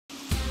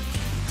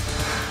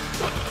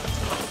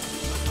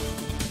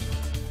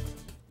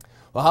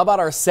Well, how about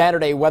our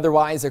Saturday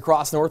weather-wise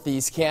across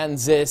northeast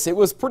Kansas? It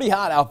was pretty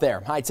hot out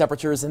there. High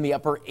temperatures in the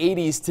upper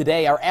 80s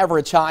today. Our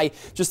average high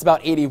just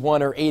about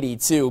 81 or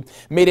 82.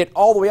 Made it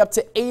all the way up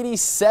to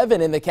 87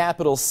 in the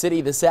capital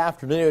city this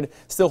afternoon.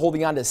 Still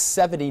holding on to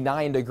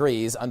 79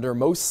 degrees under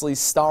mostly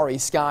starry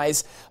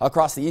skies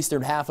across the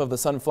eastern half of the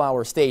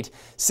Sunflower State.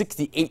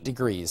 68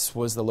 degrees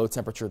was the low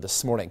temperature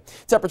this morning.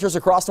 Temperatures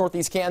across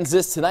northeast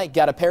Kansas tonight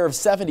got a pair of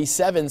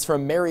 77s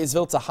from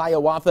Marysville to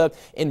Hiawatha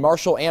in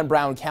Marshall and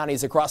Brown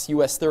counties across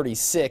US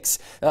 36.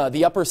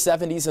 The upper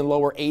 70s and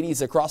lower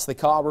 80s across the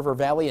Kaw River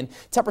Valley, and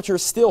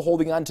temperatures still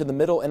holding on to the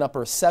middle and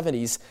upper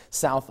 70s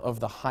south of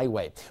the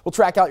highway. We'll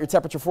track out your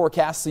temperature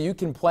forecast so you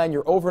can plan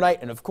your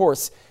overnight and, of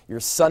course, your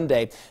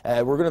Sunday.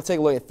 We're going to take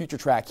a look at future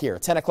track here.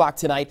 10 o'clock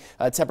tonight,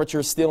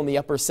 temperatures still in the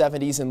upper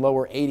 70s and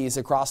lower 80s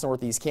across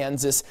northeast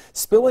Kansas,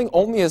 spilling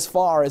only as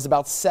far as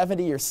about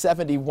 70 or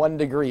 71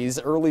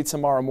 degrees early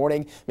tomorrow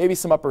morning. Maybe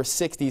some upper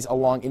 60s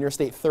along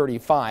Interstate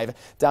 35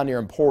 down near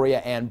Emporia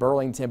and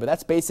Burlington, but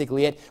that's basically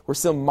it. We're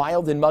still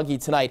mild and muggy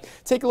tonight.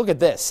 Take a look at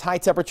this. High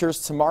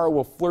temperatures tomorrow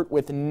will flirt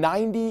with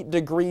 90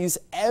 degrees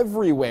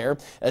everywhere,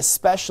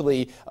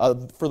 especially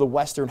for the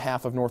western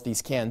half of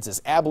northeast Kansas.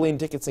 Abilene,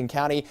 Dickinson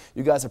County,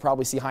 you guys will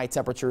probably see high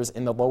temperatures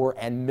in the lower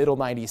and middle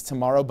 90s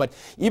tomorrow. But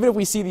even if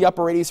we see the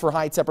upper 80s for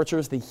high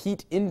temperatures, the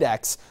heat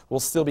index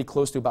will still be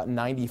close to about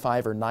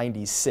 95 or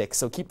 96.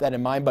 So keep that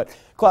in mind. But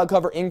cloud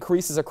cover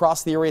increases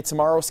across the area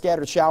tomorrow.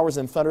 Scattered showers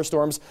and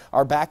thunderstorms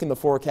are back in the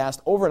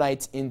forecast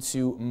overnight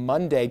into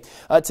Monday.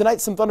 Tonight,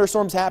 some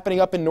thunderstorms happening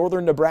up in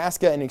northern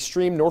Nebraska and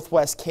extreme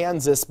northwest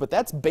Kansas, but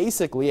that's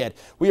basically it.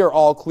 We are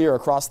all clear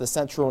across the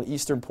central and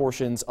eastern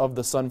portions of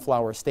the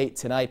Sunflower State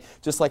tonight,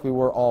 just like we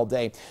were all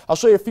day. I'll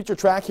show you a future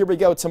track. Here we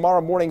go.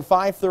 Tomorrow morning,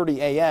 5:30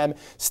 a.m.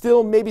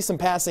 Still maybe some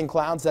passing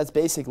clouds. That's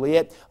basically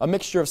it. A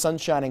mixture of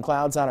sunshine and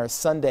clouds on our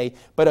Sunday,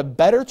 but a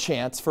better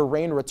chance for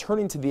rain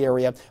returning to the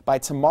area by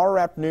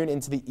tomorrow afternoon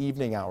into the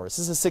evening hours.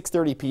 This is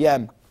 6:30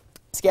 p.m.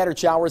 Scattered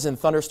showers and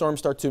thunderstorms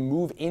start to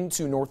move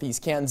into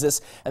northeast Kansas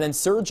and then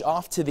surge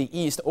off to the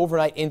east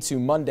overnight into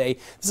Monday.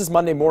 This is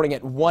Monday morning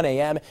at 1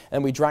 a.m.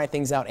 and we dry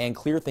things out and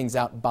clear things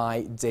out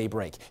by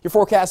daybreak. Your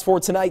forecast for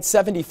tonight,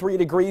 73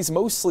 degrees,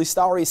 mostly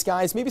starry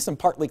skies, maybe some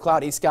partly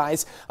cloudy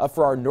skies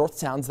for our north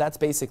towns. That's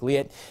basically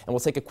it. And we'll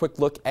take a quick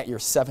look at your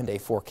 7-day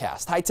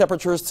forecast. High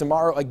temperatures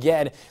tomorrow,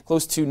 again,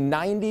 close to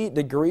 90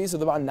 degrees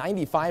with about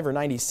 95 or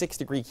 96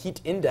 degree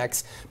heat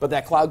index, but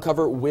that cloud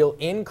cover will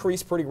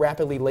increase pretty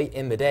rapidly late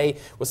in the day,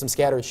 with some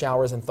scattered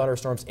showers and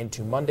thunderstorms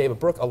into Monday. But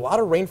Brooke, a lot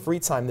of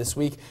rain-free time this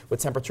week with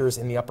temperatures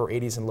in the upper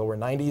 80s and lower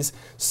 90s.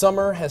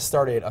 Summer has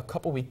started a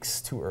couple weeks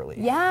too early.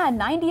 Yeah,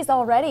 90s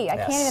already. I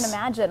can't even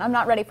imagine. I'm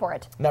not ready for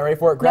it. Not ready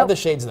for it? Grab Nope. the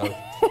shades, though.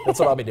 That's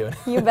what I'll be doing.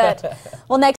 You bet. Well, next